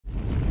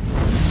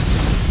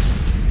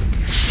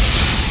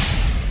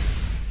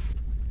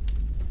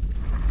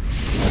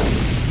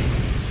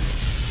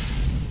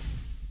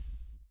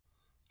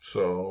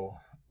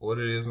what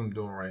it is I'm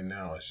doing right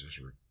now is just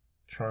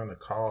trying to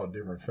call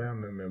different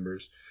family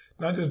members,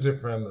 not just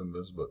different family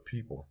members, but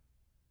people.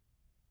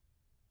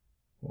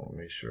 I want to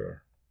make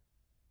sure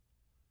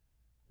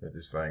that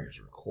this thing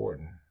is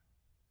recording.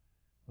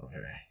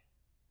 Okay.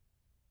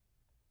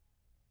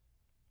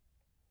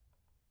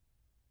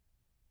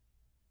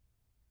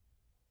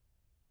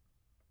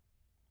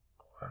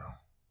 Wow.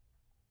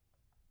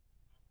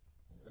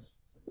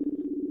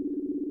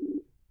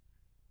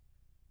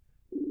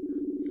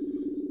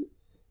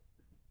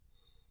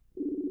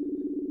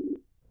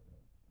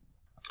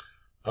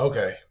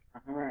 Okay.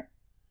 All right.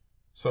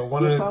 So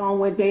one Your of the, phone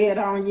went dead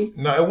on you?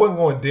 no, it wasn't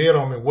going dead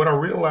on me. What I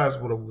realized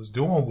what I was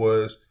doing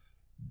was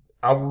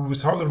I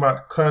was talking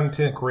about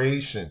content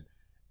creation,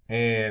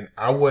 and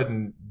I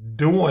wasn't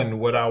doing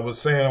what I was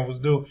saying I was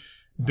doing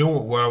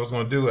what I was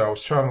going to do. I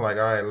was trying to like,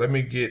 all right, let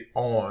me get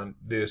on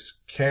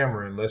this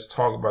camera and let's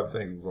talk about the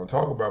things we're going to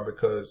talk about,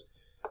 because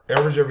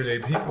average everyday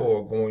people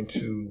are going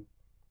to,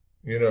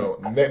 you know,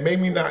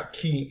 maybe not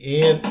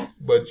key in,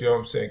 but you know what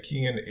I'm saying,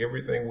 key into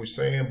everything we're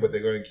saying, but they're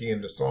going to key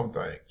into some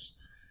things.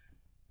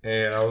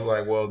 And I was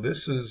like, well,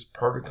 this is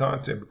perfect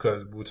content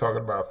because we're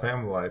talking about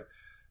family life.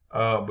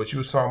 But you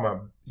was talking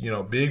about, you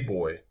know, Big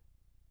Boy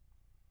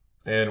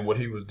and what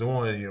he was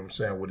doing, you know what I'm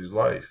saying, with his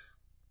life.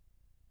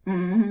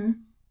 Mm-hmm.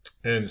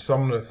 And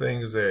some of the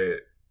things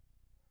that,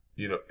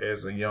 you know,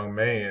 as a young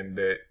man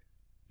that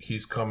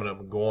he's coming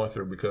up and going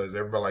through, because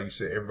everybody, like you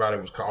said, everybody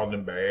was calling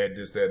him bad,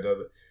 this, that, and the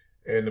other.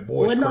 And the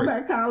boys, wasn't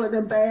nobody calling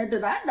them bad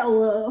that I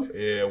know of.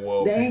 Yeah,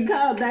 well, they ain't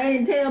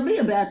tell me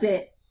about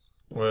that.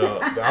 Well,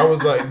 I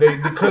was like, they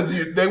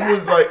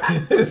was like,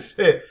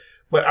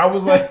 but I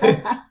was like,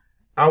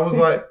 I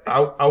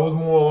was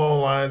more along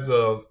the lines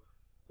of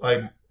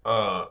like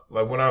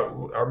when I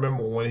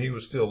remember when he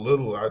was still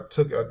little, I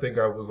think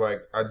I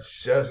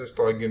just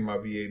started getting my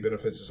VA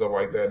benefits and stuff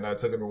like that, and I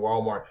took him to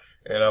Walmart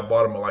and I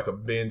bought him like a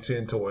Ben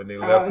 10 toy, and they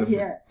left him.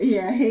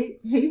 Yeah,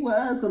 he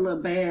was a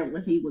little bad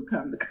when he would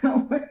come to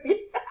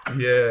Conway.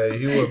 Yeah,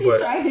 he would,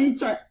 but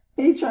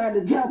he tried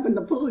to jump in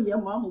the pool.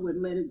 Your mama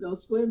wouldn't let him go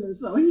swimming,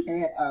 so he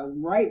had a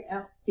right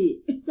outfit.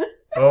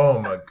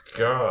 Oh my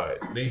God,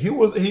 he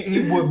would,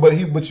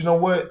 but you know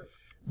what?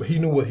 But he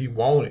knew what he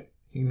wanted.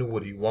 He knew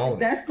what he wanted.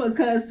 That's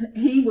because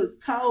he was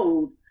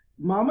told.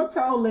 Mama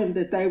told him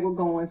that they were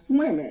going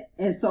swimming,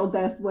 and so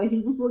that's what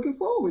he was looking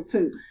forward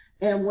to.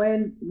 And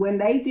when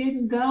they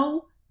didn't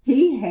go,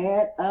 he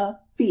had a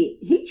fit.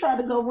 He tried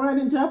to go run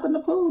and jump in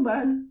the pool by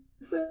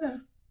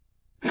himself.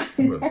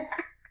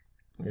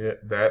 Yeah,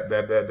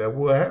 that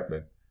will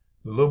happen.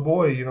 The little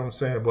boy, you know what I'm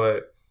saying?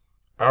 But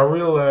I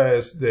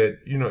realized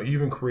that, you know,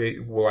 even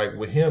like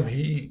with him,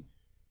 he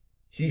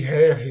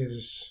had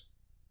his.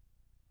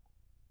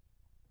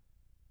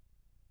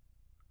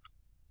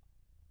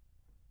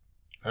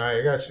 All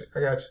right, I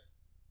got you.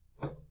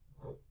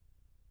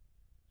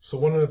 So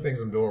one of the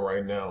things I'm doing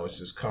right now is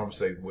just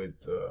conversate with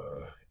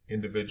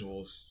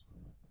individuals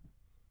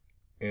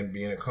and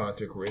being a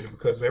content creator,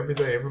 because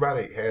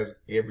everybody has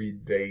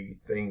everyday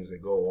things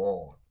that go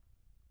on.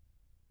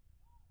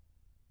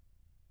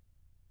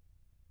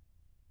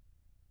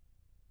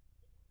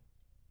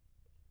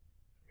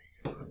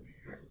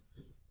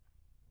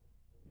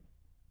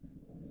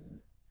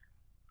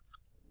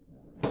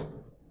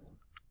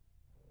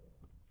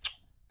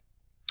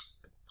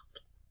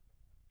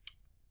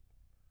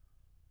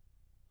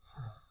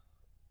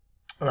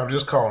 And I'm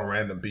just calling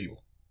random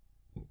people.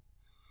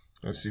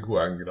 Let's see who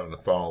I can get on the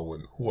phone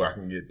with, who I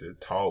can get to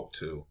talk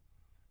to.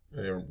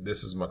 And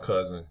this is my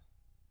cousin,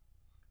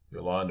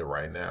 Youlanda,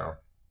 right now.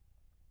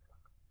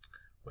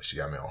 But she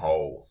got me on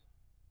hold.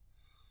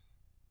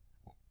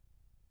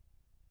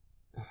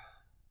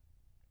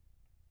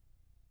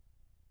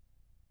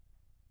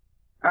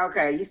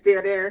 Okay, you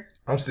still there?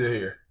 I'm still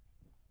here.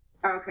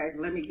 Okay,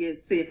 let me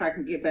see if I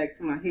can get back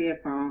to my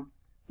headphone.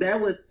 That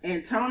was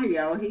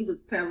Antonio. He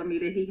was telling me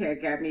that he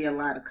had got me a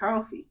lot of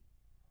coffee.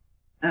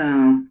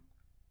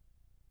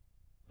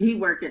 He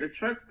worked at a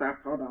truck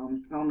stop. Hold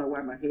on. I don't know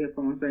why my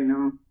headphones ain't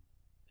on.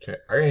 Okay,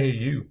 I can hear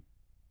you.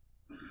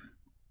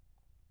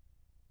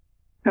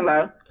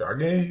 Hello? I can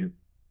hear you.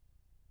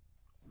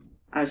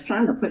 I was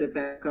trying to put it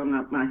back on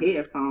my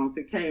headphones.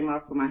 It came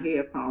off of my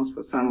headphones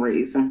for some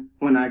reason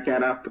when I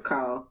got off the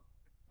call.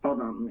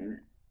 Hold on a minute.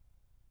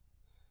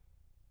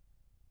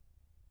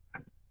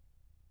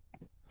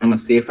 I'm going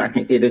to see if I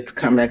can get it to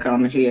come back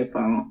on the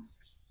headphones.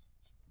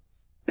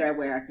 That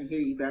way I can hear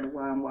you better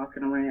while I'm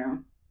walking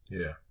around.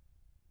 Yeah.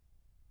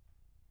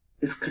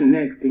 It's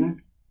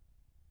connecting.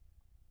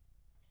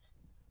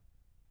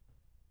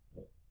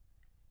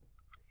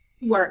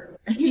 But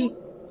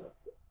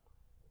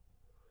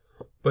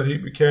he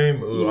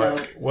became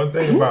like one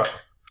thing about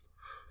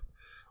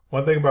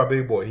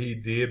Big Boy. He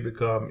did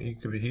become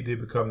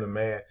the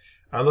man.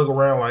 I look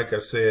around, like I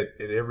said,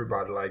 at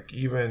everybody. Like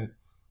even,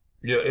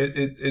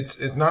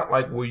 it's not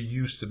like we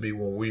used to be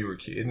when we were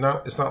kids.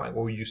 It's not like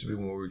what we used to be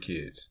when we were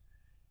kids,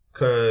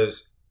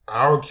 because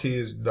our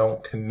kids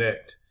don't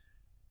connect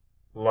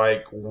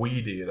like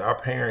we did. Our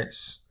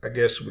parents, I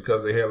guess,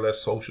 because they had less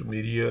social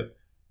media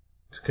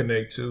to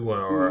connect to,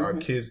 or our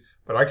kids.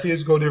 But our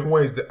kids go different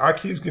ways. Our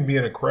kids can be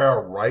in a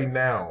crowd right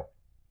now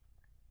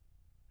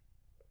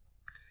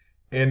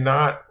and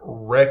not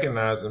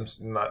recognize them,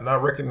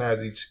 not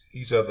recognize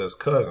each other as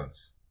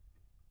cousins.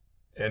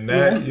 And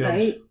that,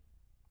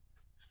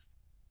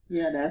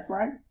 yeah, that's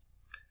right.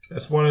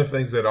 That's one of the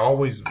things that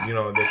always,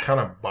 that kind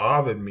of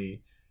bothered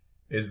me,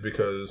 is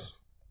because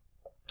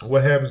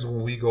what happens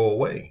when we go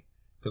away?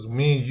 Because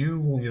me and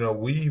you,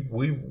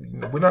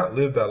 we're not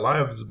lived our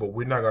lives, but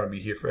we're not going to be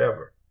here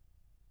forever.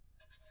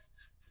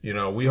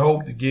 We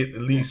hope to get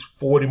at least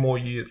 40 more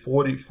years,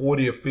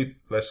 40 or 50,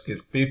 let's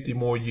get 50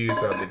 more years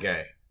out of the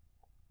game.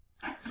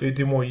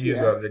 50 more years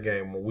out of the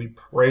game. Well, we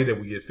pray that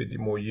we get 50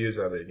 more years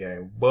out of the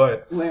game.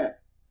 But well,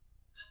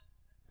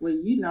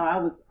 I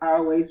was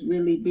always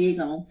really big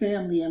on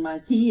family, and my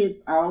kids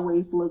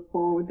always look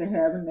forward to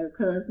having their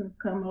cousins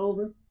come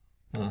over.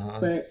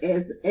 But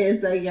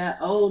as they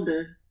got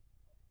older,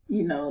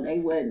 they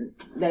went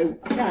their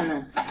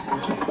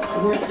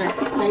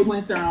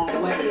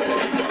own way.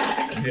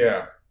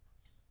 Yeah.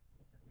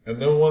 And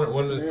then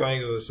one of the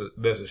things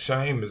that's a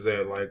shame is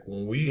that, like,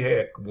 when we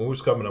was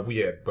coming up, we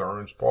had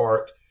Burns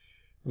Park.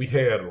 We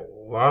had a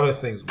lot of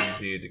things we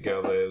did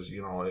together as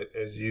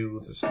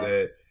youth. Is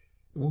that,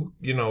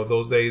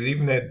 those days,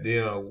 even that,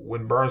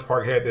 when Burns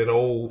Park had the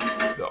old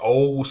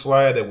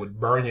slide that would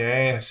burn your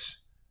ass,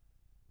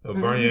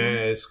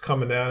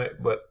 coming down it.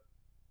 But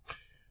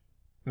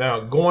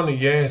now going to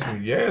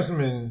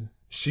Yasmin,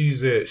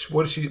 she's at,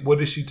 what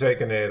is she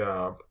taking at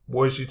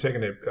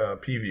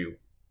PView?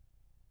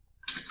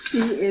 She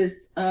is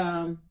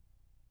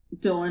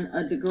doing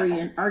a degree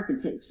in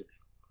architecture.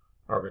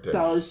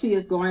 So she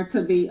is going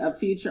to be a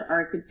future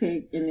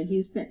architect in the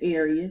Houston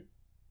area.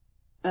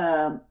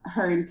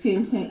 Her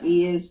intention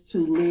is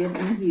to live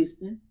in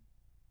Houston.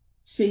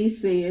 She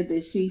said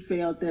that she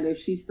felt that if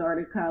she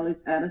started college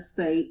out of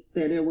state,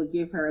 that it would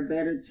give her a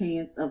better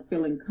chance of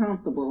feeling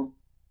comfortable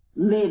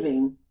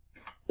living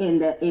in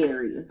that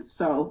area.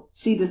 So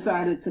she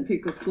decided to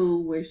pick a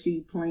school where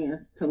she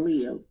plans to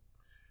live.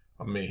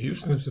 I mean,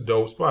 Houston's a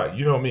dope spot.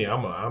 You know me.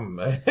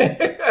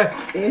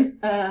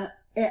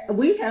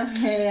 We have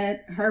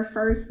had her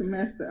first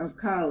semester of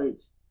college.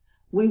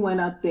 We went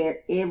up there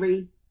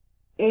every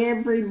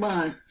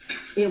month.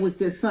 It was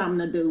just something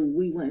to do.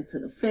 We went to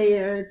the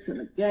fair, to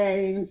the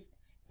games.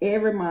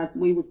 Every month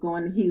we was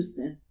going to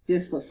Houston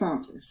just for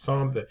something.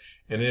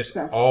 And it's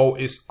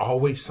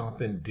always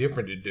something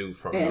different to do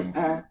from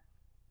them.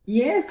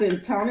 Yes,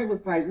 and Tony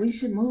was like, we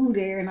should move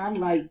there. And I'm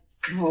like,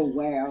 oh,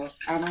 wow.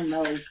 I don't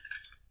know.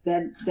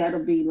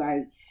 That'll be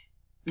like,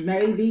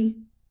 maybe.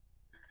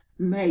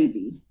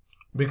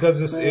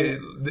 Because it's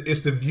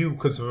the view.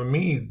 Because for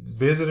me,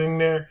 visiting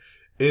there,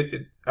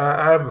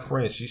 I have a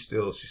friend. She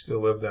still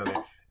lives down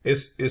there.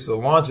 It's a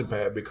launching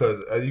pad,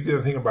 because you got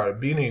to think about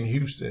it. Being in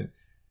Houston,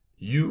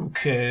 you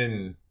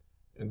can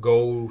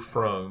go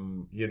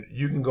from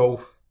you can go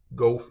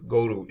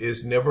to.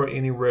 It's never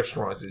any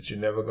restaurants that you're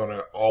never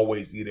gonna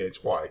always eat at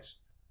twice.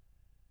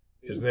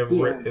 It's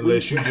never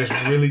unless you just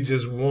really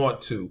just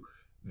want to.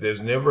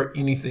 There's never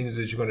anything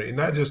that you're going to,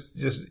 not just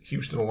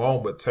Houston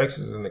alone, but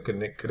Texas and the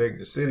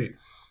connected city.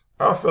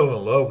 I fell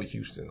in love with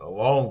Houston a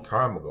long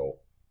time ago,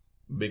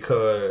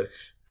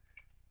 because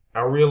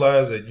I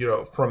realized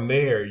that, from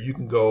there you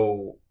can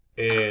go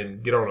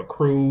and get on a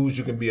cruise.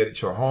 You can be at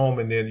your home,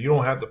 and then you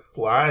don't have to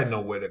fly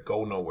nowhere to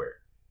go nowhere.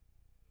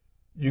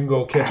 You can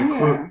go catch a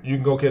cruise. You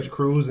can go catch a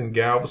cruise in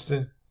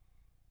Galveston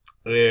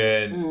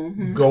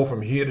and go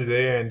from here to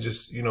there and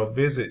just,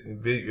 visit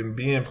and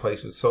be in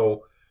places.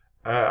 So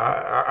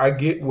I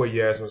get where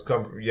Yasmin's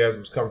come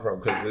from,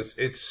 because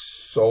it's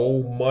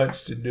so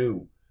much to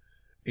do.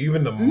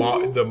 Even the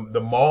mall,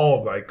 the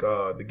mall, like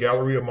the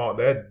Galleria Mall,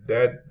 that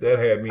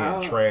had me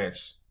in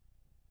trance.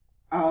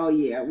 Oh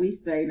yeah, we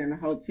stayed in a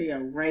hotel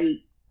right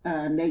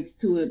next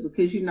to it,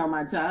 because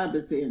my job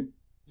is in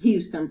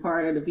Houston,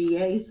 part of the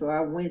VA, so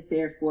I went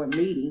there for a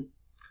meeting.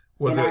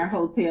 Our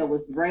hotel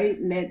was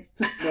right next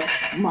to the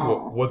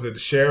mall. Was it the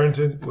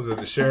Sheraton?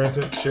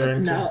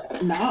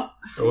 Sheraton? No.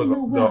 It was the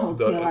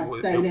hotel I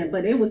stayed in,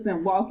 but it was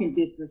in walking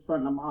distance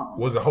from the mall.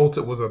 Was it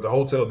the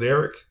Hotel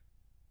Derrick?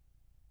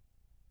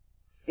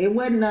 It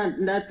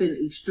wasn't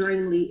nothing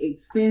extremely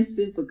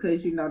expensive,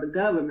 because the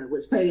government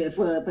was paying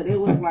for it, but it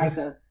was like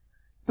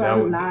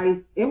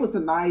nice. It was a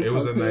nice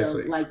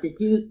hotel, like the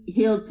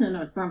Hilton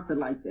or something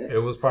like that. It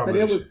was probably,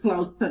 but it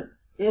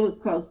was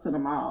close to the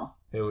mall.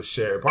 It was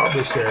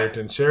probably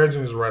Sheraton.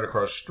 Sheraton is right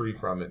across the street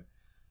from it.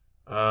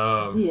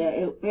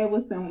 It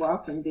was in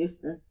walking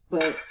distance.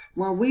 But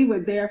when we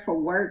were there for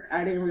work,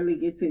 I didn't really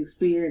get to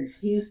experience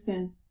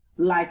Houston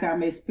like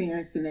I'm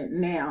experiencing it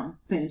now,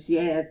 since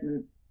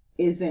Yasmin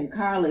is in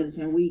college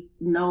and we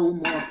know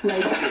more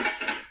places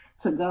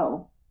to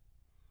go.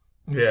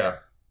 Yeah,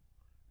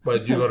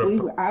 but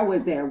I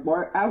was there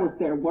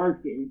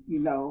working,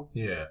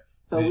 Yeah.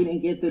 So we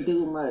didn't get to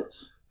do much.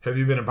 Have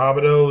you been in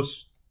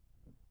Barbados?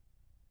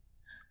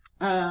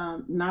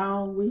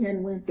 No, we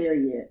hadn't went there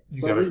yet.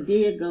 We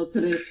did go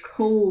to this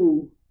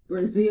cool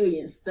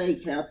Brazilian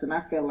steakhouse, and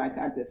I felt like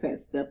I just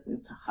had stepped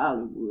into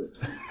Hollywood.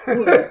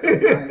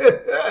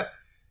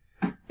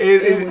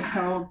 It was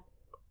so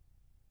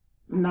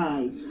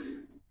nice.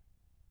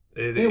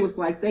 It was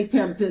like they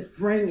kept just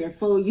bringing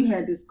food. You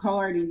had this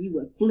card and you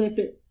would flip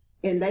it,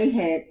 and they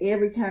had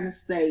every kind of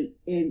steak,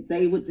 and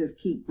they would just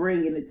keep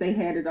bringing it. They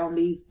had it on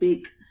these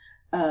big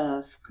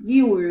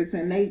skewers,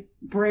 and they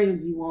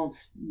bring you want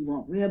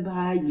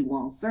ribeye, you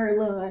want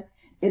sirloin,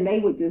 and they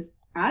would just.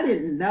 I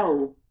didn't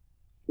know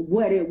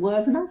what it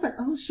was, and I was like,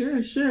 oh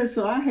sure.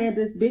 So I had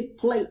this big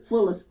plate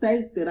full of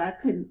steak that I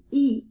couldn't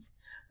eat.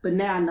 But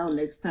now I know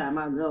next time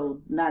I go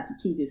not to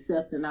keep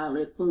accepting all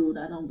that food.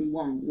 I don't be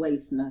wanting to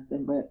waste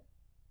nothing. But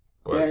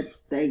that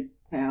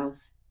steakhouse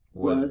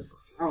was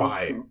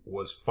fire. Awesome.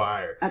 Was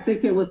fire. I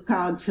think it was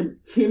called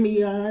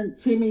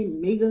Chimimigas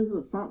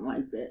or something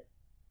like that.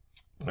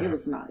 It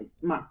was nice.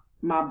 My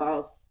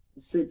boss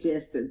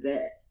suggested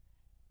that,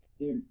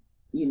 and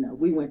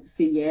we went to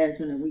see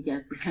Yasmin and we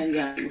got to hang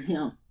out with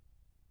him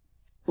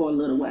for a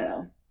little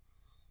while.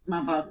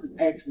 My boss is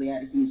actually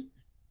out of Houston.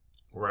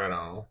 Right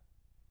on.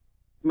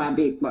 My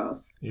big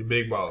boss. Your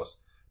big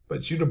boss.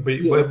 But you the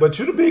big but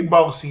you the big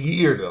boss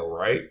here though,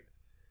 right?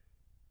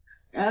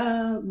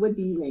 What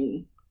do you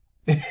mean?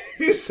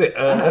 You said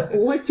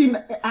what you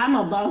I'm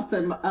a boss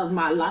of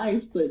my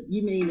life, but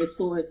you mean as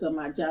far as of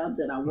my job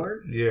that I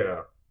work?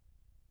 Yeah.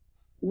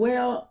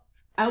 Well,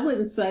 I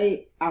wouldn't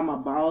say I'm a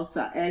boss.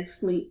 I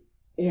actually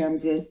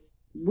am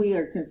we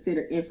are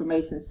considered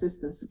information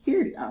system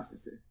security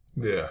officers.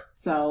 Yeah.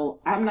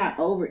 So I'm not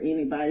over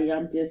anybody.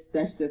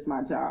 That's just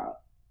my job.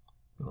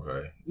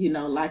 Okay.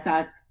 Like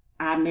I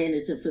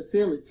manage a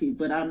facility,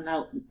 but I'm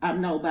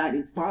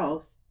nobody's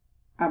boss.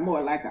 I'm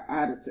more like an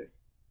auditor.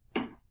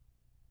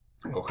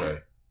 Okay.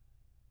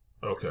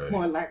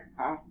 More like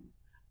I'm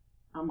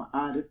an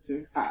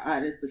auditor. I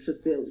audit the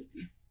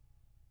facility,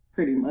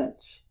 pretty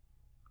much.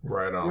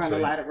 Right on. Run a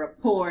lot of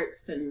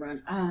reports and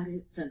run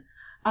audits and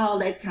all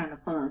that kind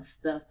of fun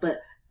stuff.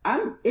 But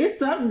it's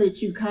something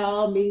that you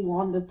called me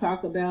wanting to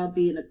talk about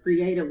being a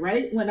creator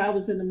right when I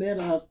was in the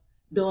middle of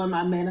doing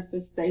my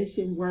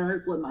manifestation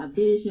work with my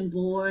vision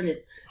board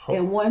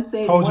and one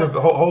thing. Hold your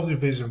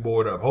vision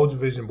board up. Hold your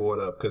vision board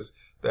up because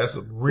that's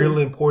a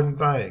really important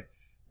thing.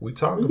 We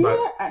talked about.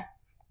 Yeah,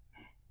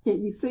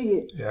 can you see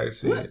it? Yeah, I can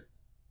see it.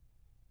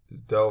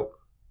 It's dope.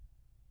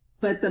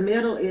 But the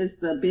middle is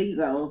the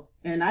bingo,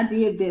 and I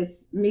did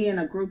this. Me and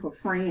a group of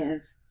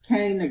friends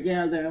came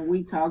together and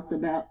we talked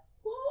about.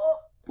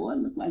 Boy, it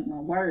looks like my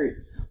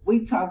word.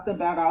 We talked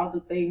about all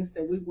the things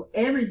that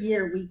every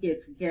year we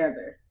get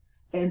together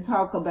and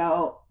talk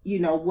about,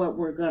 what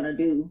we're going to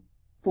do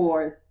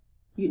for,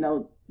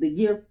 the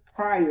year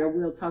prior.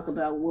 We'll talk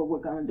about what we're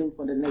going to do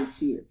for the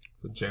next year.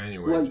 For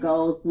January. What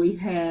goals we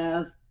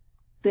have,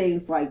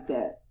 things like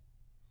that.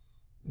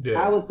 Yeah.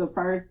 I was the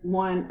first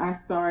one. I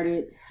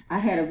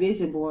had a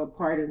vision board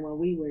party when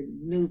we were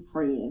new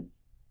friends.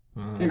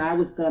 Mm-hmm. And I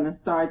was going to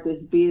start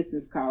this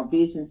business called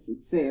Vision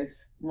Success,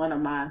 one of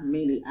my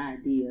many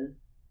ideas.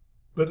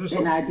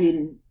 And I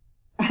didn't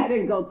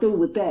go through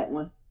with that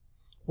one.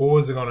 What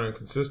was it going to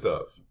consist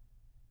of?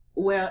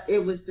 Well, it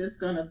was just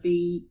going to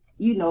be,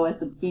 at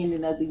the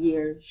beginning of the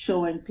year,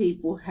 showing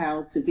people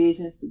how to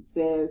vision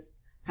success,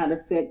 how to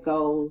set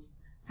goals,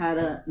 how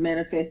to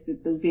manifest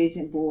it through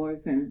vision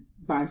boards, and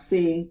by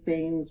seeing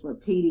things,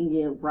 repeating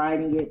it,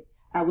 writing it.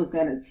 I was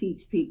going to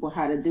teach people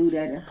how to do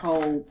that and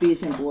hold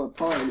vision board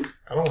parties.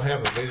 I don't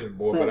have a vision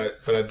board,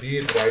 but I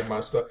did write my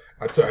stuff.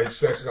 I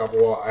section off the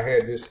wall. I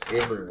had this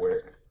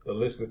everywhere. The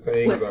list of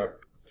things that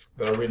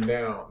I had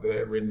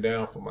written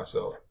down for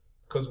myself.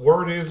 Because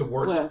word is a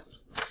word. Well,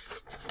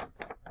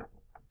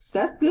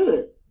 that's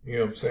good. You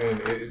know what I'm saying?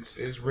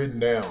 It's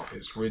written down.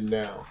 It's written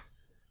down.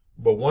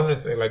 But one of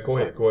the things, go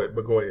ahead.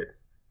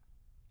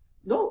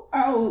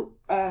 I'll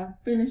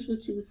finish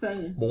what you were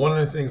saying. But one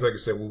of the things, like I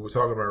said, we were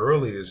talking about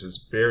earlier, is it's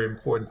very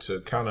important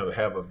to kind of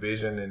have a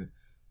vision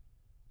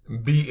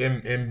and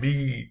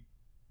be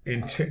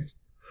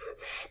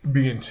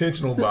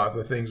intentional about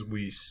the things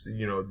we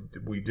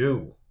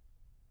do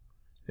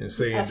and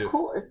say and do. Of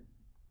course.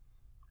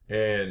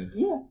 And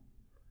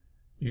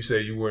you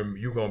say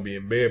you're gonna be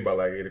in bed by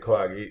like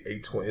 8:00,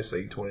 8:20. It's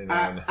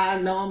 8:29. I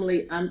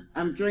normally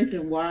I'm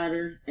drinking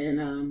water,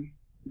 and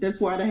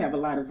this water have a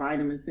lot of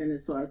vitamins in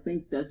it, so I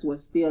think that's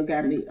what still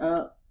got me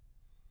up.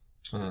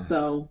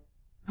 So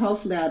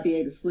hopefully I'll be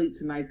able to sleep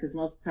tonight, because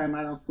most of the time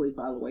I don't sleep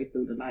all the way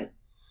through the night.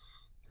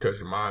 Because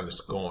your mind is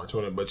going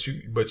to it. But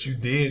you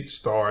did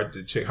start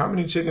the chicken. How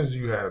many chickens do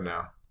you have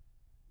now?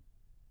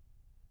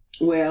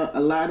 Well, a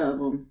lot of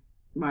them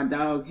my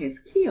dog has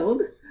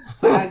killed,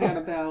 but I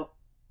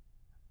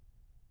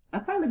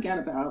probably got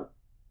about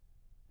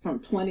from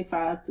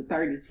 25 to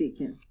 30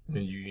 chickens.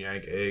 And you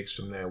yank eggs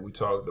from that. We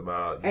talked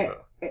about,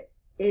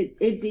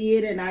 It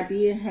did, and I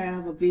did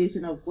have a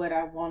vision of what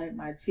I wanted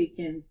my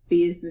chicken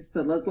business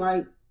to look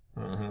like.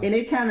 Mm-hmm. And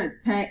it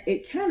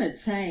kind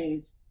of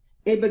changed.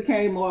 It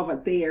became more of a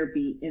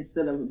therapy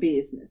instead of a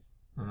business.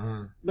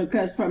 Mm-hmm.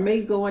 Because for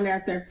me, going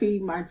out there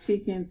feeding my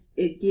chickens,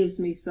 it gives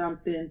me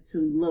something to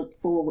look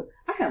forward.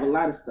 I have a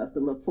lot of stuff to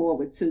look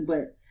forward to,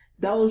 but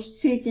those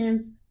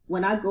chickens,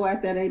 when I go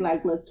out there, they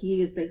like little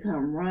kids. They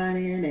come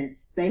running and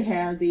they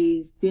have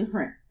these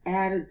different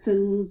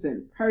attitudes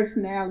and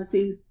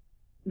personalities.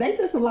 They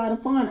just a lot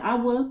of fun. I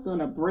was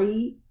gonna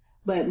breed,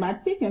 but my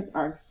chickens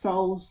are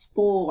so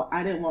spoiled.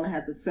 I didn't want to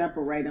have to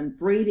separate them.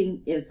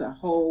 Breeding is a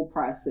whole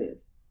process.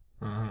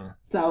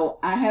 So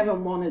I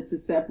haven't wanted to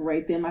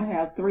separate them. I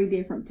have 3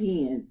 different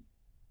pens.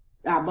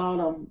 I bought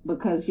them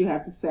because you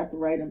have to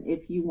separate them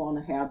if you want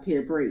to have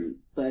pure breed,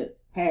 but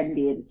hadn't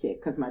did it yet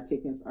because my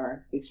chickens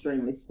are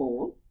extremely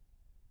spoiled.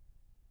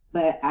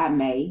 But I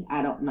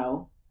don't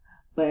know.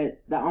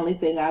 But the only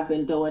thing I've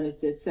been doing is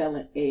just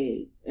selling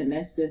eggs, and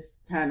that's just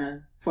kind of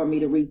for me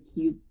to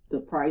recoup the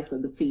price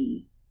of the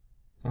feed.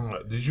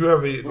 Did you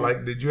ever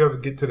Did you ever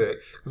get to that?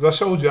 Because I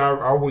showed you. I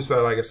always say,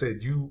 like I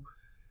said, you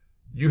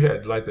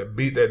had like that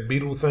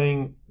beetle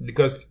thing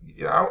because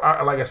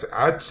I like I said,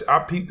 I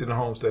peaked in the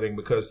homesteading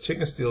because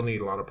chickens still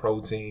need a lot of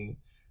protein.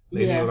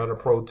 They need a lot of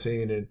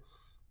protein, and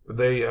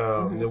they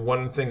the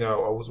one thing I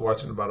was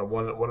watching about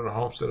one of the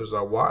homesteaders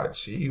I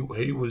watched, he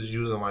was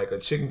using like a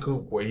chicken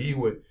coop where he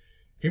would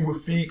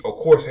feed, of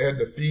course, had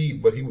the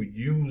feed, but he would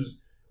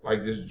use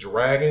like this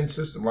dragging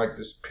system, like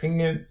this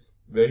pinion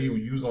that he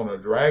would use on a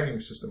dragging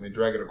system and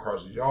drag it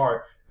across the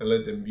yard and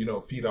let them,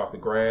 feed off the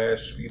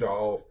grass, feed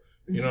off,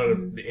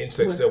 the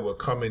insects that would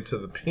come into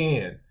the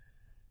pen.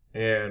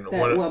 And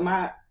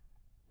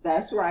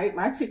that's right.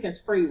 My chicken's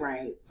free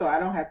range, so I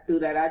don't have to do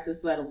that. I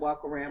just let them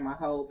walk around my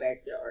whole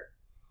backyard.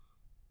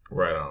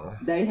 Right on.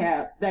 They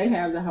have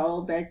the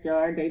whole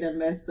backyard. They done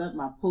messed up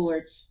my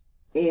porch,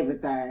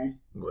 everything.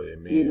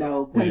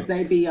 Because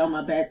they be on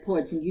my back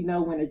porch,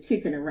 and when a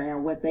chicken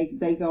around, what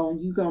they go,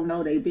 you gonna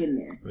know they been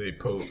there. They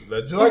poop.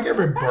 Just like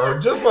every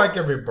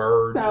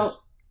bird.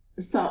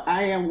 So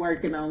I am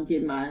working on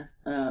getting my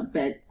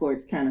back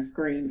porch kind of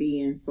screened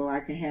in, so I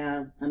can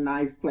have a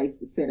nice place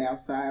to sit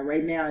outside.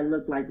 Right now, it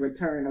looks like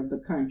Return of the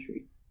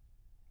Country.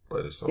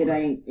 But it's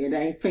okay. It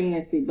ain't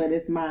fancy, but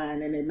it's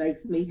mine, and it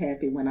makes me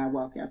happy when I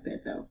walk out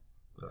that door.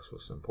 That's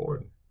what's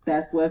important.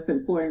 That's what's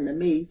important to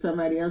me.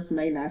 Somebody else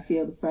may not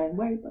feel the same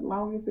way, but as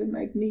long as it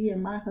makes me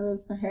and my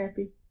husband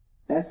happy,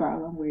 that's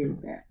all I'm worried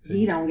about.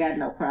 He don't got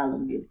no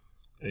problem with it.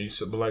 And you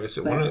said, but like I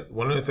said,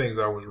 one of the things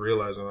I was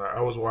realizing,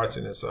 I was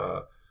watching this.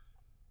 Of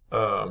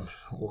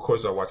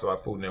course, I watch a lot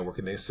of Food Network,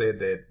 and they said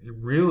that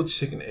real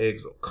chicken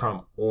eggs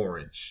come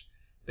orange.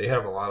 They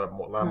have a lot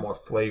more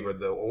flavor.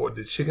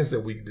 The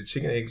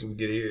chicken eggs we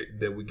get here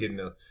that we get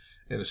in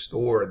the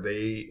store,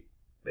 they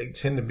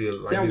tend to be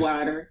like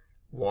they're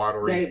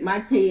watery. My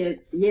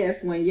kids,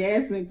 yes, when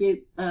Yasmin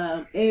get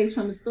eggs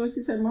from the store,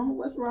 she said, "Mama,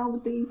 what's wrong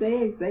with these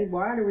eggs? They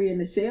watery and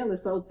the shell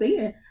is so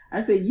thin."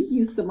 I said, "You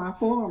used to my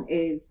farm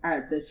eggs.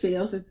 The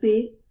shells are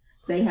thick.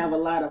 They have a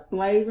lot of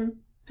flavor.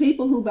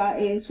 People who buy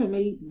eggs from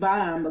me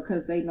buy them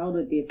because they know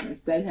the difference.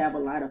 They have a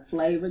lot of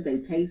flavor. They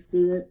taste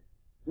good.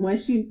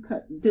 Once you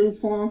do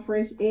farm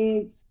fresh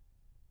eggs,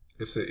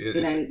 it's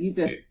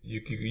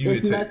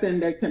nothing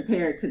that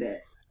compared to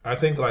that." I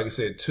think, like I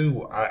said,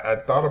 too, I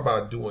thought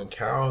about doing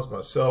cows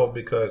myself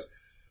because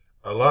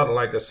a lot of,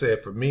 like I said,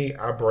 for me,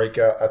 I break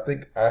out. I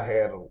think I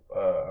had,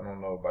 I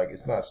don't know, like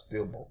it's not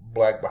still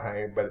black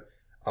behind, but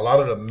a lot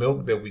of the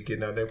milk that we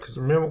get down there, because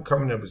remember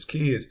coming up as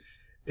kids,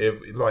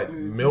 if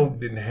milk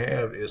didn't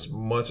have as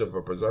much of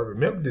a preservative,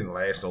 milk didn't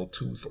last no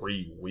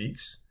 2-3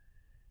 weeks.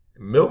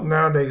 Milk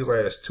nowadays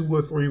lasts 2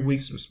 or 3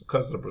 weeks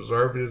because of the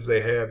preservatives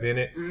they have in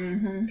it.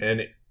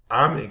 And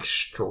I'm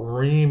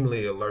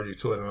extremely allergic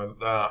to it. And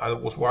I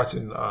was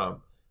watching a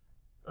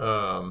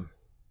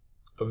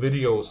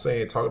video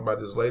talking about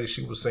this lady.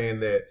 She was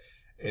saying that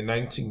in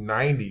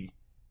 1990,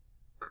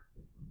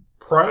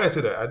 prior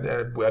to that, I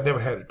never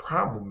had a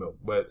problem with milk,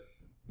 but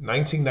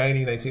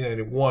 1990,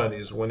 1991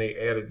 is when they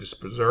added this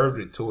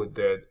preservative to it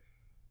that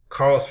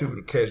caused people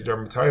to catch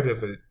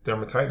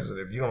dermatitis. And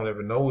if you don't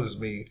ever notice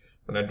me,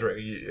 when I drink,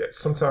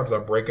 sometimes I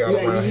break out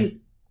around here.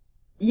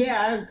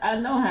 Yeah, I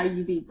know how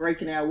you be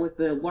breaking out with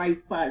the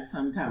white spots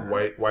sometimes.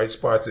 White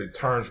spots, it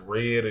turns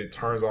red, it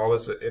turns all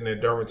this, and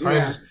then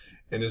dermatitis,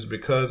 and it's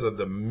because of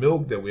the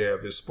milk that we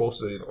have. It's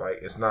supposed to,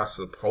 it's not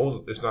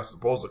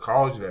supposed to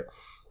cause you that.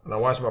 When I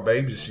watch my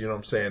babies, you know what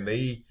I'm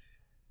saying,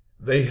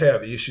 they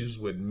have issues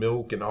with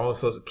milk and all this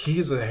stuff.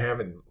 Kids are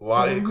having a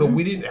lot of it because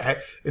we didn't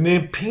have, and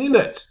then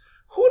peanuts.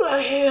 Who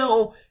the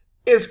hell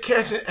is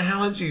catching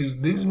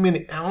allergies? These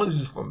many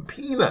allergies from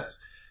peanuts.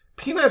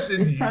 Peanuts.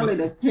 It's probably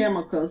the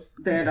chemicals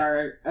that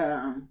are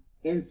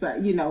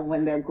inside.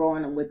 When they're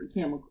growing them with the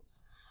chemicals.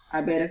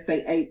 I bet if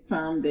they ate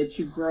some that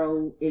you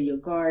grow in your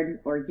garden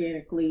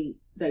organically,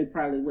 they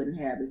probably wouldn't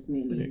have as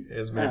many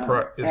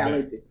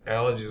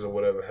allergies or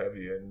whatever have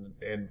you,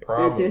 and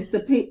problems.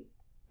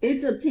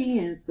 It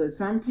depends, but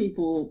some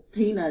people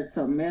peanuts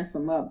will mess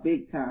them up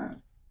big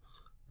time.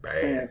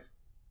 Bad.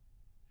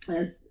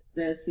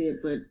 That's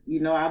it. But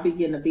I'll be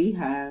getting a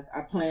beehive.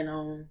 I plan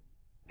on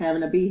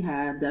having a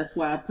beehive. That's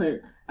why I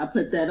put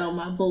that on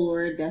my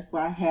board. That's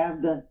why I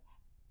have the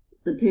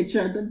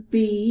picture of the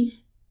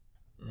bee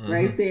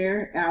right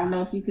there. I don't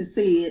know if you can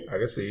see it. I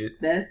can see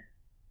it.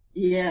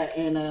 Yeah,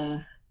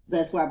 and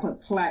that's why I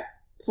put plot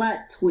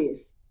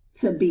twist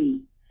to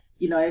be.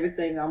 You know,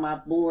 everything on my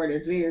board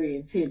is very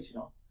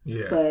intentional.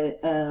 Yeah. But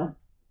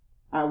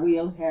I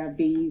will have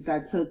bees. I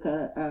took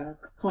a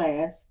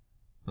class.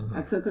 I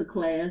Hmm. took a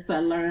class. I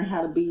learned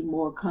how to be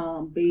more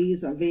calm.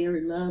 Bees are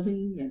very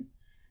loving, and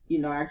you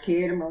know, I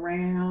carried them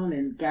around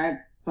and got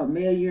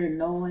familiar and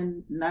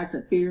knowing not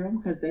to fear them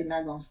because they're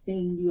not gonna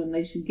sting you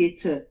unless you get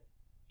to,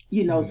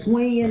 you know,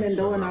 swinging and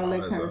So doing all all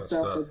that that kind of other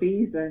stuff. stuff.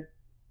 But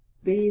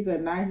bees are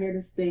not here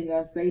to sting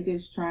us. They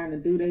just trying to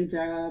do their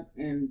job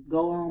and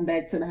go on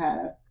back to the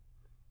hive.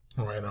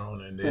 Right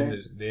on, and then But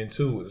then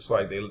too, it's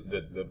like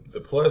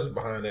the plus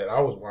behind that.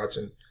 I was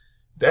watching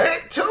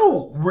that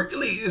too.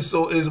 Really, is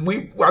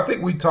we. I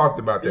think we talked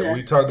about that. yeah,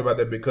 We talked about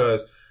that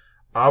because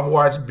I've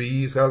watched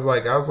bees. I was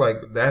like,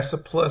 that's a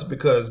plus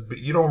because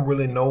you don't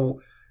really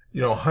know.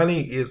 You know,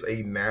 honey is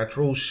a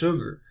natural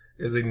sugar.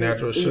 Is a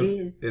natural it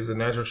sugar. is. Is a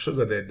natural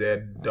sugar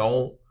that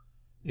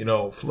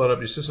don't flood up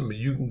your system, but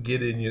you can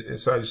get it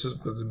inside your system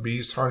because the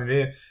bees turn it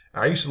in.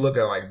 I used to look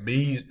at like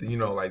bees,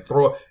 like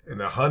throw it, and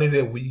the honey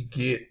that we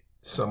get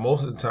some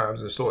most of the times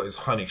in the store is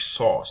honey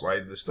sauce.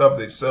 Like the stuff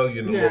they sell you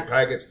in the little Yeah,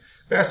 packets,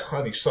 that's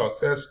honey sauce.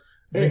 That's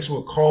mixed it.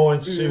 with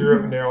corn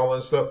syrup Hmm. and all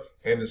that stuff,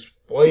 and it's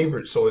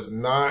flavored, so it's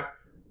not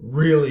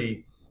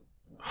really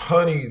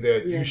honey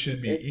that you Yeah,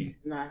 should be it's eating.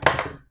 not.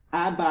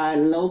 I buy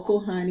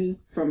local honey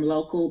from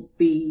local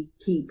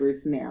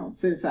beekeepers now.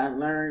 Since I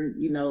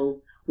learned, you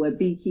know, what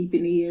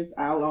beekeeping is,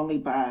 I'll only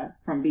buy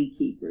from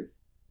beekeepers,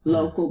 Hmm.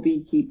 local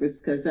beekeepers,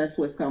 because that's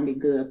what's going to be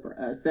good for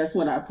us. That's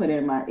what I put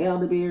in my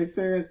elderberry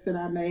syrups that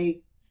I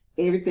make.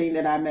 Everything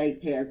that I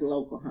make has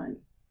local honey.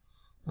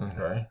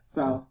 Okay.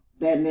 So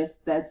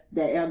that's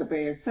the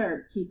elderberry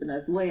syrup keeping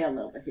us well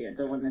over here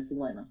during this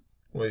winter.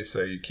 What do you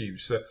say? You keep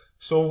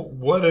so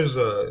what is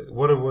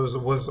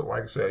what's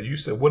like I said? You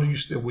said what are you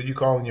still? What you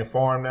calling your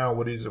farm now?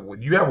 What is it?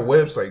 You have a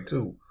website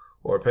too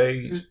or a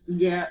page?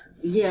 Yeah,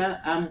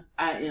 yeah,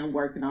 I am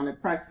working on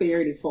it.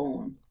 Prosperity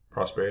Farm.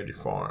 Prosperity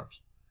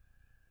Farms.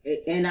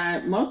 And I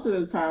most of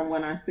the time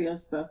when I sell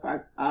stuff,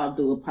 I'll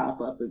do a pop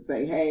up and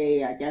say,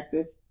 "Hey, I got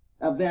this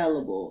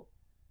available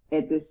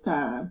at this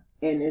time."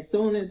 And as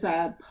soon as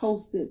I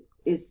post it,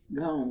 it's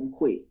gone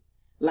quick.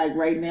 Like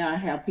right now, I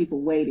have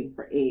people waiting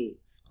for eggs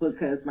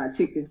because my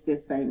chickens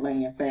just ain't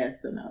laying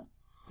fast enough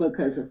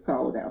because it's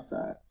cold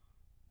outside.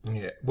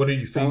 Yeah. What are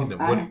you feeding So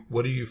them?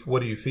 What are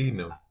you feeding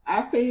them?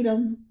 I feed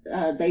them.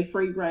 They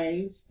free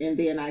range, and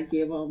then I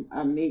give them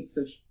a mix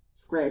of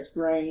scratch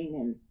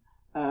grain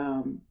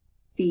and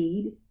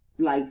feed,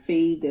 like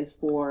feed that's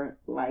for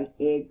like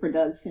egg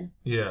production.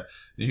 Yeah.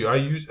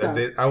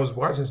 I was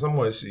watching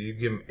somewhere. So you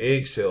give them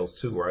eggshells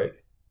too, right?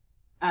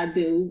 I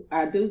do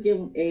give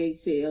them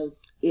eggshells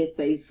if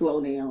they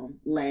slow down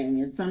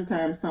laying, and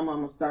sometimes some of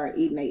them start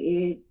eating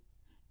their eggs.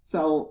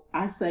 So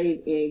I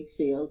save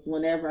eggshells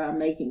whenever I'm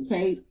making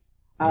cakes.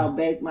 I'll Mm.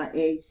 bake my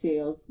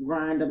eggshells,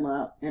 grind them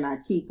up, and I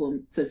keep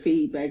them to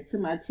feed back to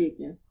my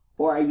chickens,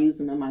 or I use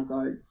them in my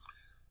garden.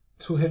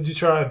 So have you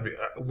tried?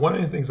 One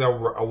of the things I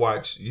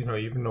watch,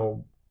 even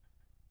though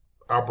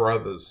our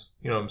brothers,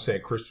 what I'm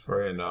saying,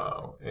 Christopher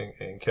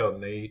and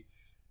Kelton,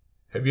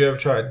 have you ever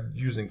tried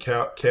using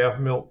calf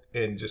milk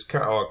and just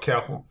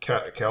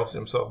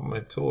calcium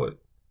supplement to it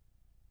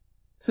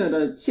To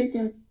the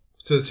chickens,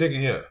 to the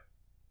chicken? Yeah,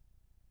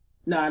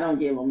 no, I don't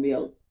give them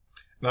milk.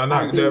 no, I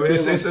not do that.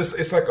 give them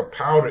It's like a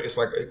powder. It's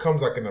like it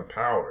comes like in a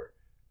powder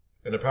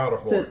to,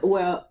 form.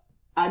 well,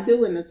 I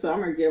do in the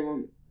summer give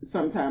them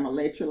sometime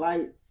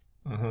electrolytes,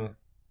 Hmm.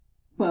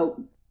 but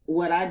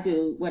what I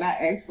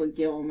actually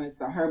give them is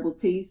the herbal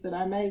teas that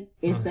I make.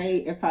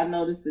 If I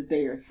notice that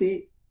they are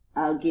sick,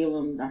 I'll give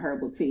them the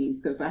herbal teas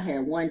because I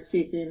had one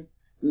chicken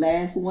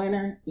last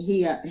winter.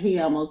 He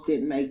almost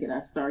didn't make it.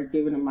 I started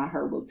giving him my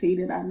herbal tea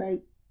that I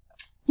make.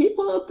 He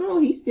pulled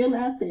through. He's still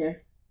out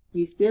there.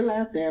 He's still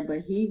out there,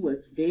 but he was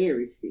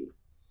very sick,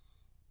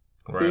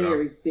 Right on.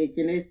 very sick.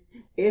 And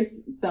it's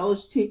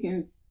those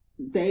chickens.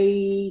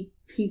 They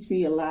teach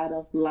me a lot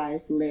of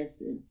life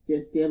lessons,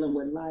 just dealing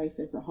with life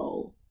as a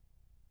whole.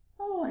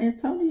 Oh,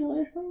 Antonio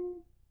at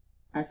home.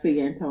 I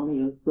see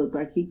Antonio look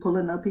like he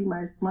pulling up. He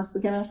must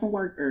have got out from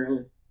work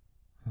early.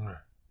 Right.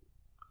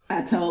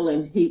 I told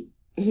him he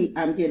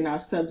I'm getting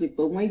off subject,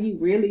 but when you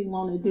really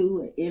want to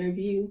do an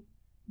interview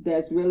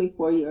that's really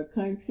for your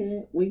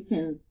content, we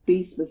can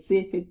be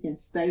specific and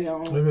stay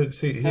on. Let me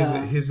see.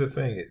 Uh, Here's the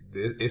thing.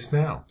 It's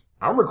now.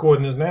 I'm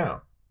recording this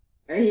now.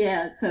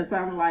 yeah, because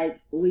I'm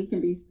like we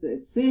can be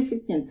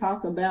specific and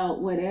talk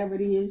about whatever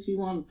it is you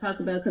want to talk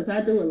about. Because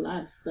I do a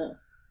lot of stuff,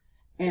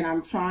 and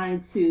I'm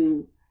trying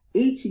to.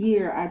 Each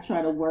year, I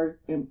try to work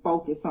and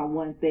focus on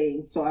one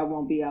thing, so I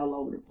won't be all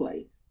over the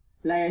place.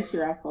 Last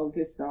year, I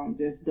focused on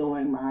just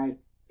doing my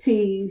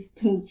teas,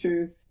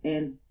 tinctures,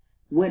 and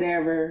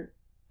whatever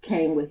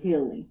came with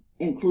healing,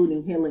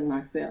 including healing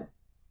myself.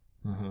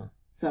 Hmm.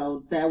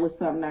 So that was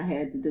something I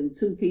had to do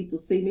too. People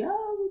see me,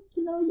 oh,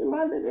 you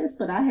love this,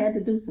 but I had to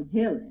do some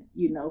healing,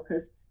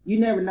 because you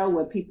never know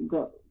what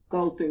people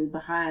go through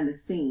behind the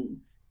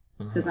scenes.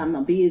 Because Hmm. I'm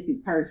a busy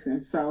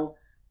person, so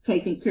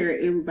taking care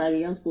of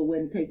everybody else, but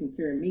wasn't taking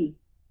care of me.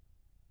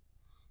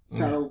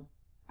 So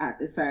I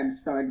decided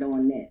to start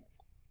doing that.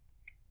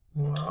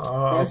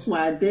 That's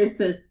why this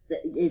is,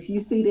 if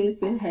you see this,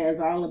 it has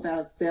all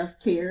about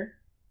self-care,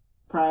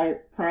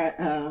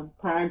 prioritizing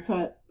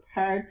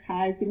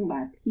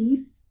my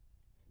peace,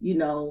 you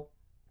know,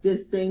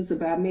 just things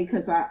about me,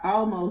 because I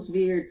almost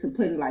veered to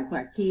putting like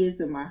my kids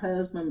and my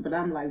husband, but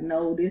I'm like,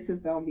 no, this is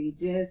going to be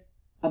just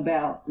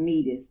about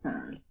me this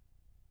time.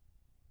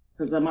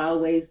 Because I'm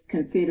always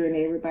considering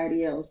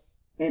everybody else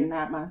and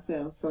not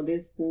myself. So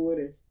this board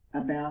is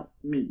about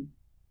me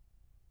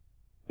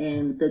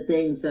and the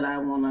things that I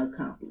want to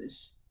accomplish.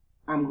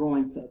 I'm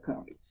going to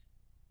accomplish.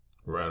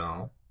 Right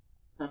on.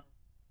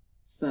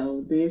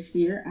 So this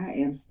year I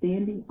am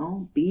standing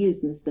on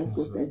business. That's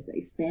what they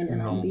say,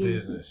 standing on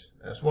business.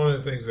 That's one of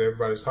the things that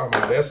everybody's talking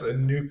about. That's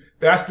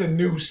the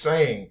new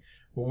saying.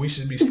 Well, we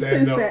should be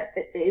standing up.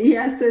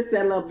 Since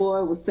that little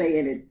boy was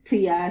saying it,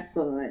 T.I.'s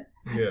son.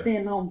 I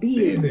stand on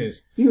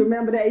business. You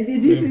remember that?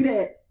 Did you see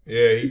that?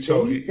 Yeah, he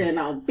choked. He stand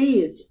on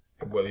business.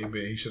 Well,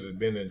 he should have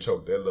been and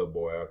choked that little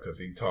boy out because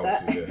he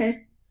talked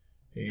to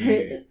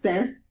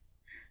that.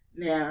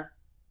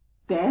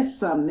 That's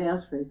something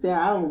else right there.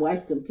 I don't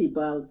watch them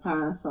people all the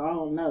time, so I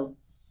don't know.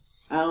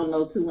 I don't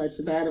know too much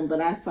about them,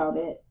 but I saw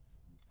that.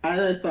 I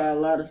just saw a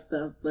lot of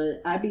stuff,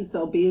 but I be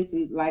so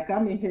busy. Like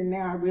I'm in here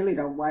now, I really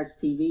don't watch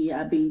TV.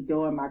 I be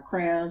doing my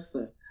crafts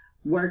or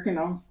working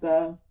on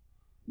stuff,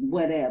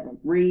 whatever.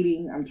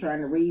 Reading. I'm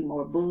trying to read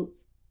more books.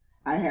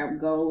 I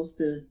have goals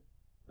to,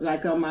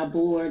 like on my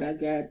board, I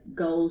got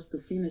goals to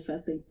finish, I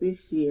think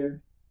this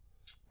year.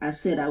 I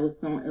said I was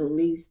going to at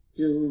least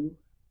do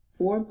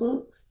 4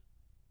 books.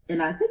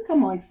 And I think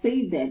I'm going to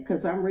exceed that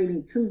because I'm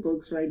reading 2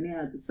 books right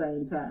now at the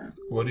same time.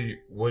 What are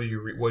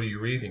you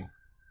reading?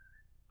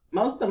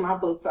 Most of my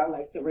books I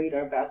like to read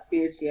are about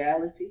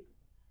spirituality.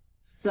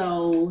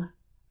 So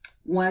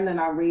one that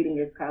I'm reading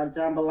is called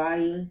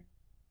Jambalaya.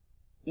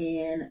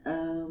 And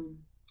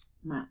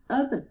my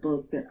other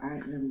book that I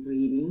am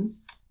reading,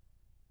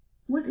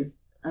 what is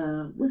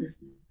the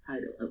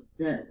title of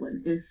that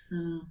one? It's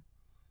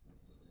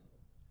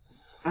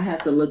I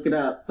have to look it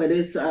up, but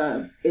it's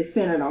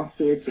centered on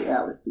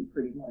spirituality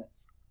pretty much.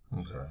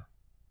 Okay.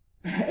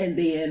 And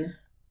then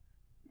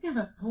I got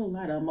a whole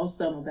lot of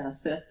most of them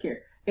about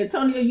self-care.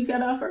 Antonio, you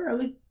got off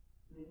early?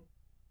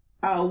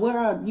 Oh, where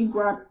are you?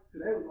 Brought?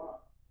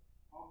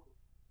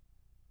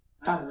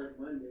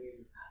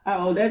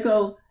 Oh, there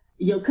go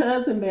your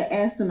cousin been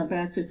asking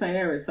about your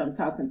Ferris. I'm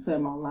talking to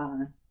him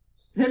online.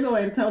 Here go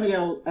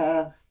Antonio.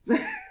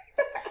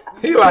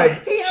 He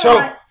like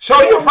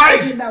show your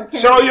face.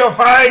 Show your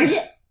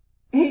face.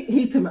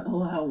 He told me,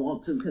 oh, I don't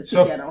want to because he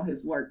got on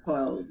his work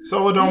clothes.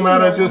 So it don't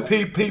matter. Just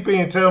peep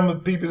in, tell him to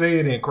peep his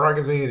head in, crack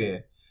his head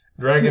in,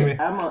 dragging me.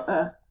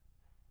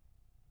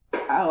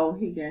 Oh,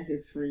 he got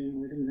his friend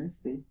with him. Let's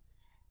see.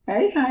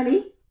 Hey,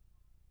 honey.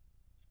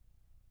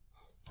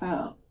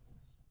 Oh,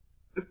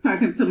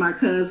 talking to my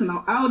cousin.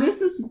 Oh, this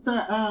is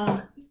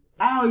the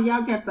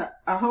y'all got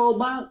a whole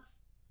box.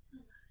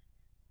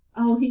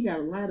 Oh, he got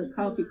a lot of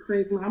coffee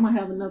creamer. I'm gonna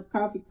have enough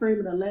coffee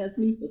creamer to last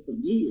me for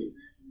some years.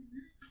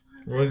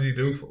 What does he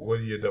do? What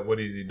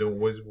is he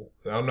doing?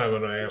 I'm not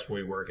gonna ask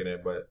where he's working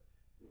at, but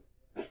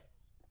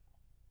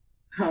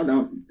hold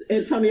on,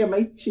 Antonio,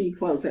 make sure you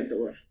close that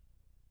door.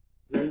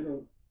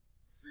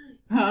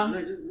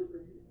 Huh?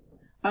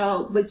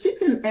 Oh, but you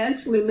can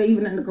actually leave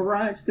it in the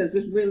garage because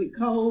it's really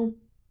cold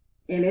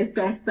and it's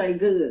gonna stay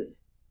good.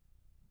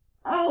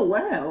 Oh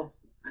wow.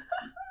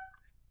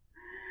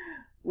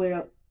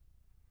 Well,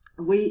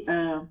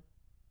 while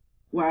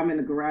I'm in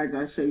the garage,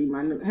 I'll show you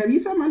my new. Have you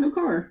saw my new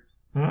car?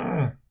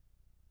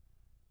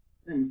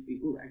 Let me see.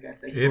 Ooh, I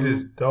got that. It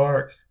is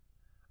dark.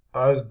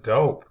 Oh, it's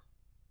dope.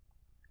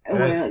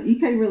 Well, you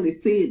can't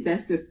really see it.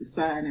 That's just the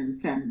sign, and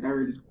it's kind of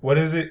dirty. What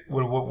is it?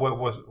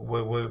 What's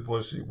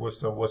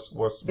It's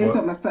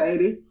a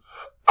Mercedes.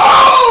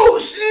 Oh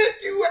shit!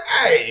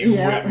 You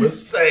with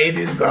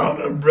Mercedes on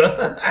them,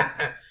 brother.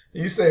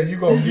 You said you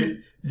gonna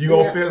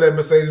feel that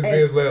Mercedes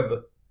Benz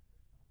leather.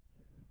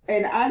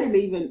 And I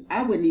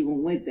wouldn't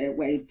even went that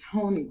way.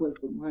 Tony was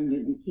the one that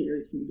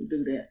encouraged me to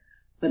do that.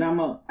 But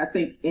I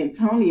think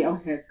Antonio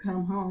has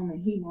come home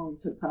and he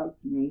wanted to talk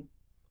to me.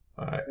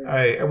 All right.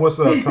 Hey, what's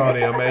up,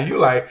 Antonio, man? You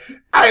like, hey,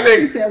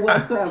 nigga. He said,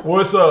 what's up?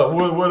 What's up?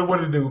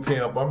 What it do,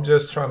 pimp? I'm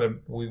just trying to,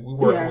 we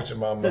working with your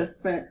mama.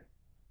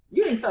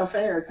 You ain't so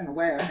Ferris in a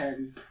while, have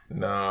you?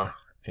 Nah.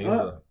 He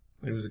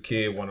was a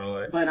kid one of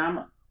like. But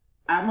I'm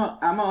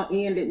gonna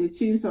end it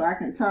with you so I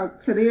can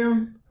talk to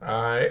them. All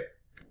right.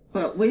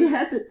 But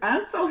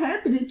I'm so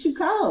happy that you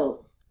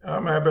called.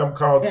 I'm happy I'm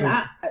called too.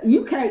 My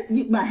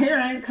hair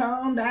ain't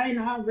combed. I ain't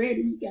all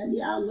ready. You got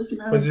me all looking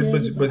out. But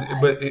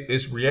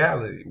it's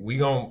reality.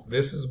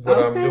 This is what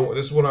I'm doing.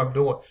 This is what I'm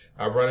doing.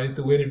 I'm running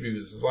through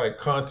interviews. It's like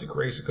content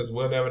creation because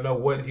we'll never know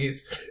what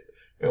hits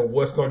and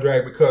what's going to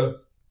drag. Because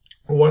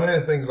one of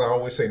the things I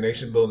always say,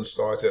 nation building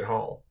starts at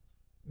home.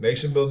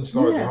 Nation building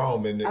starts at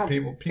home. And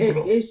people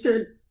don't. It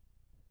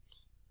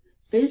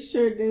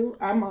sure do.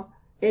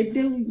 It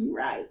do you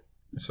right.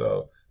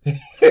 So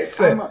He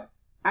said,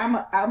 I'm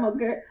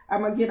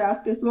gonna get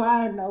off this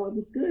line. No, it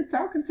was good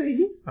talking to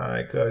you. all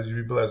right, cuz you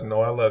be blessed.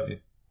 No, I love you.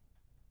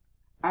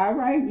 All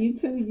right, you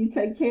too. You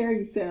take care of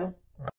yourself.